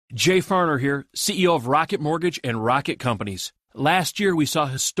Jay Farner here, CEO of Rocket Mortgage and Rocket Companies. Last year, we saw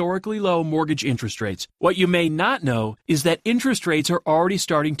historically low mortgage interest rates. What you may not know is that interest rates are already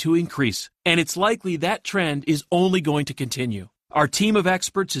starting to increase, and it's likely that trend is only going to continue. Our team of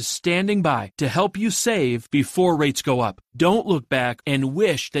experts is standing by to help you save before rates go up. Don't look back and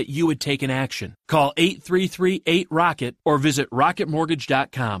wish that you had taken action. Call 833-8ROCKET or visit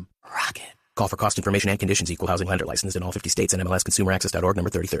rocketmortgage.com. Rocket. Call for cost information and conditions. Equal housing lender licensed in all 50 states and MLSConsumerAccess.org number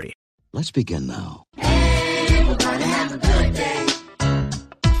 3030. Let's begin now. Hey, we're gonna have a good day.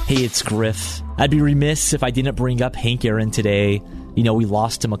 Hey, it's Griff. I'd be remiss if I didn't bring up Hank Aaron today. You know, we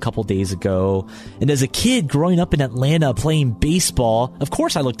lost him a couple days ago. And as a kid growing up in Atlanta playing baseball, of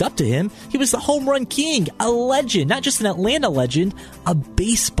course I looked up to him. He was the home run king, a legend, not just an Atlanta legend, a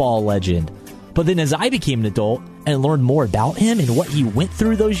baseball legend. But then as I became an adult and learned more about him and what he went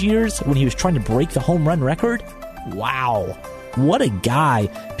through those years when he was trying to break the home run record, wow, what a guy.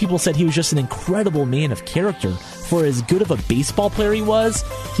 People said he was just an incredible man of character. For as good of a baseball player he was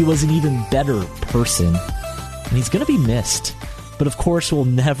an even better person. And he's going to be missed. But of course, we'll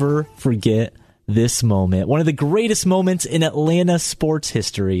never forget this moment. One of the greatest moments in Atlanta sports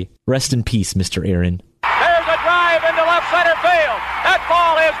history. Rest in peace, Mr. Aaron. There's a drive into left center field. That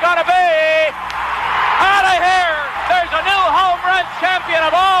ball is going to be out of here. There's a new home run champion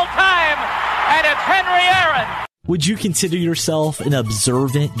of all time, and it's Henry Aaron. Would you consider yourself an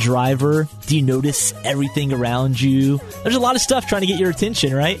observant driver? Do you notice everything around you? There's a lot of stuff trying to get your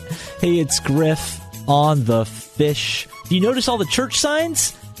attention, right? Hey, it's Griff on the Fish. Do you notice all the church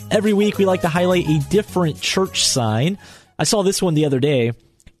signs? Every week we like to highlight a different church sign. I saw this one the other day.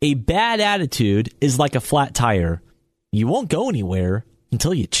 A bad attitude is like a flat tire. You won't go anywhere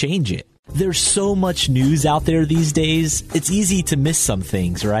until you change it. There's so much news out there these days, it's easy to miss some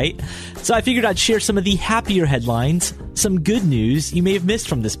things, right? So I figured I'd share some of the happier headlines, some good news you may have missed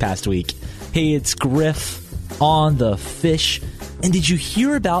from this past week. Hey, it's Griff on the Fish. And did you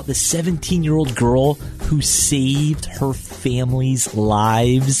hear about the 17-year-old girl who saved her family's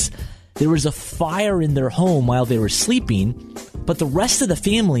lives? There was a fire in their home while they were sleeping, but the rest of the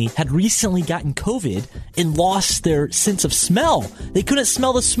family had recently gotten COVID and lost their sense of smell. They couldn't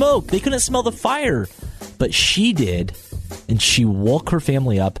smell the smoke. They couldn't smell the fire. But she did, and she woke her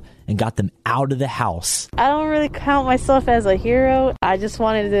family up and got them out of the house. I don't really count myself as a hero. I just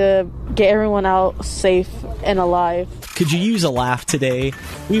wanted to get everyone out safe and alive. Could you use a laugh today?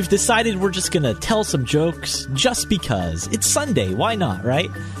 We've decided we're just going to tell some jokes just because. It's Sunday. Why not, right?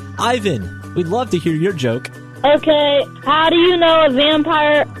 Ivan, we'd love to hear your joke. Okay, how do you know a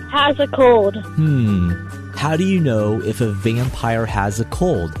vampire has a cold? How do you know if a vampire has a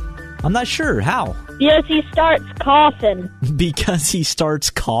cold? I'm not sure. How? Because he starts coughing. Because he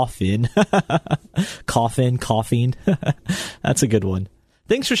starts coughing. Coughing. That's a good one.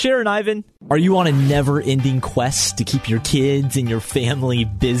 Thanks for sharing, Ivan. Are you on a never-ending quest to keep your kids and your family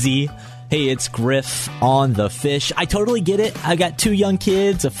busy? Hey, it's Griff on the Fish. I totally get it. I got 2 young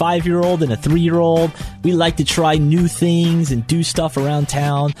kids, a 5-year-old and a 3-year-old. We like to try new things and do stuff around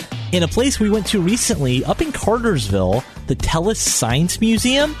town. In a place we went to recently, up in Cartersville, the Tellus Science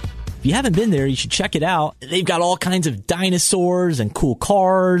Museum. If you haven't been there, you should check it out. They've got all kinds of dinosaurs and cool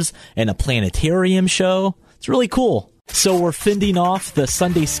cars and a planetarium show. It's really cool. So we're fending off the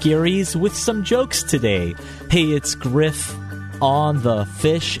Sunday scaries with some jokes today. Hey, it's Griff on the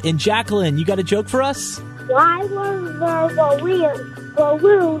Fish. And Jacqueline, you got a joke for us? Why was the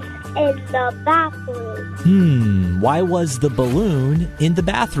balloon in the bathroom? Why was the balloon in the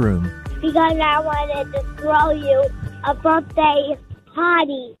bathroom? Because I wanted to throw you a birthday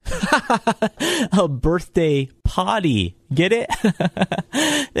potty. A birthday potty. Get it?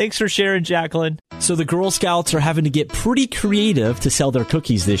 Thanks for sharing, Jacqueline. So the Girl Scouts are having to get pretty creative to sell their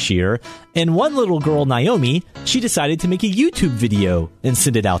cookies this year. And one little girl, Naomi, she decided to make a YouTube video and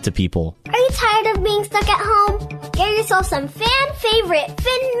send it out to people. Are you tired of being stuck at home? Get yourself some fan favorite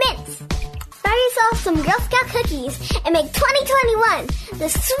Fin Mints. Buy yourself some Girl Scout cookies and make 2021 the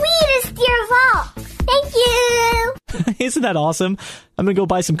sweetest year of all. Thank you. Isn't that awesome? I'm going to go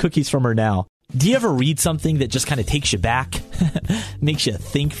buy some cookies from her now. Do you ever read something that just kind of takes you back? Makes you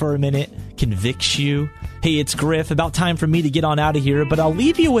think for a minute? Convicts you? Hey, it's Griff. About time for me to get on out of here, but I'll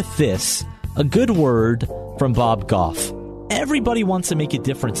leave you with this. A good word from Bob Goff. Everybody wants to make a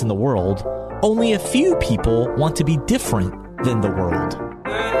difference in the world. Only a few people want to be different than the world.